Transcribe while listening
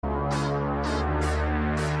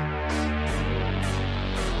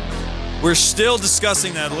We're still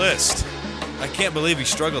discussing that list. I can't believe he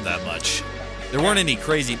struggled that much. There weren't any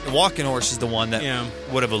crazy. Walking Horse is the one that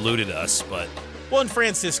would have eluded us, but. Well, in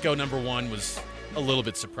Francisco, number 1 was a little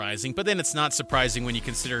bit surprising, but then it's not surprising when you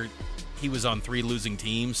consider he was on 3 losing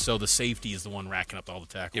teams, so the safety is the one racking up all the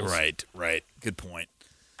tackles. Right. Good point.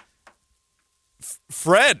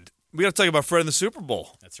 Fred. We got to talk about Fred in the Super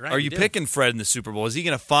Bowl. That's right. Are you picking Fred in the Super Bowl? Is he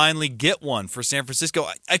going to finally get one for San Francisco?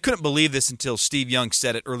 I couldn't believe this until Steve Young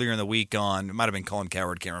said it earlier in the week on, it might have been Colin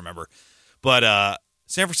Cowherd, can't remember. But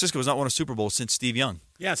San Francisco has not won a Super Bowl since Steve Young.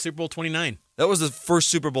 Yeah, Super Bowl 29. That was the first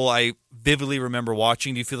Super Bowl I vividly remember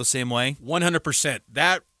watching. Do you feel the same way? 100%.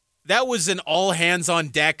 That was an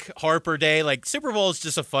all-hands-on-deck Harper day. Like, Super Bowl is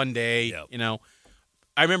just a fun day, you know.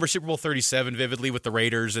 I remember Super Bowl 37 vividly with the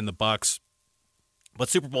Raiders and the Bucs. But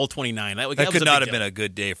Super Bowl 29, that could not have been a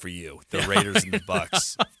good day for you. The Raiders and the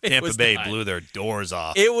Bucs. Tampa Bay blew their doors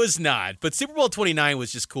off. It was not. But Super Bowl 29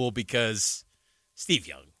 was just cool because Steve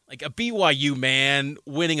Young, like a BYU man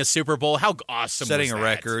winning a Super Bowl, how awesome Setting was that? a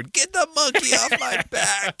record. Get the monkey off my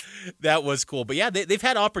back. That was cool. But, yeah, they've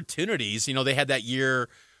had opportunities. You know, they had that year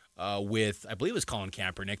with, I believe it was Colin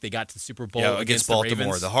Kaepernick. They got to the Super Bowl against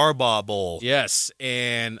Baltimore, the Harbaugh Bowl. Yes,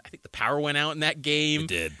 and I think the power went out in that game. It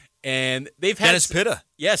did. And they've had Dennis Pitta.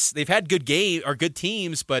 Yes, they've had good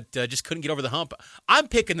teams, but just couldn't get over the hump. I'm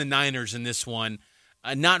picking the Niners in this one,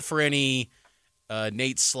 not for any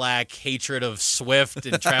Nate Slack hatred of Swift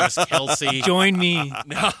and Travis Kelce. Join me.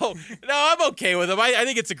 No, I'm okay with them. I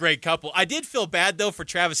think it's a great couple. I did feel bad though for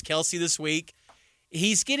Travis Kelce this week.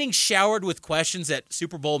 He's getting showered with questions at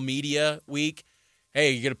Super Bowl Media Week.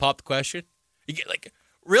 Hey, you gonna pop the question? You get like.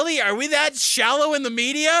 Really? Are we that shallow in the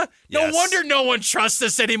media? Yes. No wonder no one trusts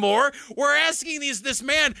us anymore. We're asking this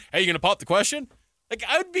man, hey, you going to pop the question? Like,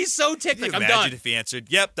 I would be so ticked. Like, I'm done. Imagine if he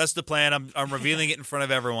answered, yep, that's the plan. I'm revealing it in front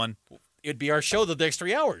of everyone. It'd be our show the next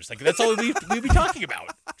 3 hours. Like, that's all we'd be talking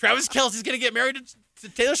about. Travis Kelce's going to get married to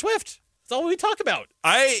Taylor Swift. That's all we talk about.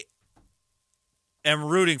 I am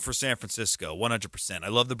rooting for San Francisco, 100%. I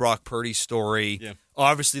love the Brock Purdy story. Yeah.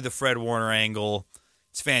 Obviously, the Fred Warner angle.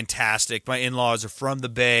 It's fantastic. My in-laws are from the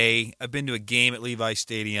Bay. I've been to a game at Levi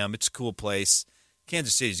Stadium. It's a cool place.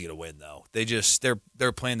 Kansas City's going to win, though.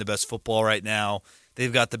 They're playing the best football right now.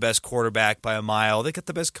 They've got the best quarterback by a mile. They got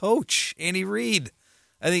the best coach, Andy Reid.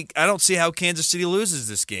 I don't see how Kansas City loses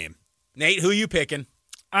this game. Nate, who are you picking?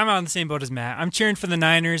 I'm on the same boat as Matt. I'm cheering for the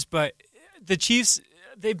Niners, but the Chiefs,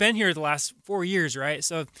 they've been here the last 4 years, right?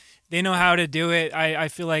 So they know how to do it. I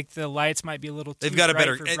feel like the lights might be a little too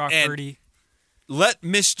bright for Brock Purdy. Let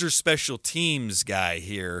Mr. Special Teams guy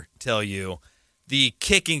here tell you the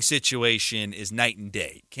kicking situation is night and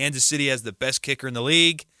day. Kansas City has the best kicker in the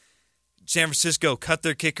league. San Francisco cut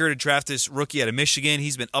their kicker to draft this rookie out of Michigan.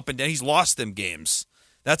 He's been up and down. He's lost them games.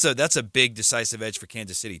 That's a big decisive edge for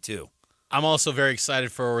Kansas City, too. I'm also very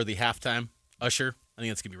excited for the halftime Usher. I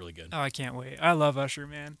think that's going to be really good. Oh, I can't wait. I love Usher,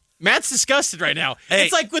 man. Matt's disgusted right now. Hey,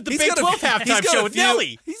 it's like with the Big 12 halftime show with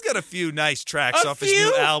Nelly. He's got a few nice tracks off his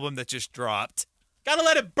new album that just dropped. Gotta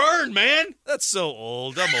let it burn, man. That's so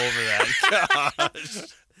old. I'm over that. Gosh.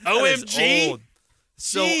 OMG.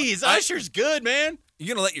 So, jeez, Usher's good, man. You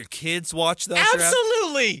gonna let your kids watch that?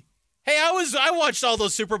 Absolutely. Hey, I watched all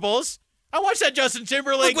those Super Bowls. I watched that Justin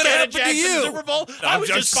Timberlake, Janet Jackson Super Bowl. I was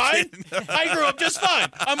just fine. I grew up just fine.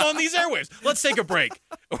 I'm on these airwaves. Let's take a break.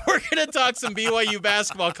 We're gonna talk some BYU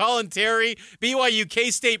basketball. Colin Terry, BYU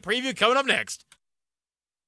K-State preview coming up next.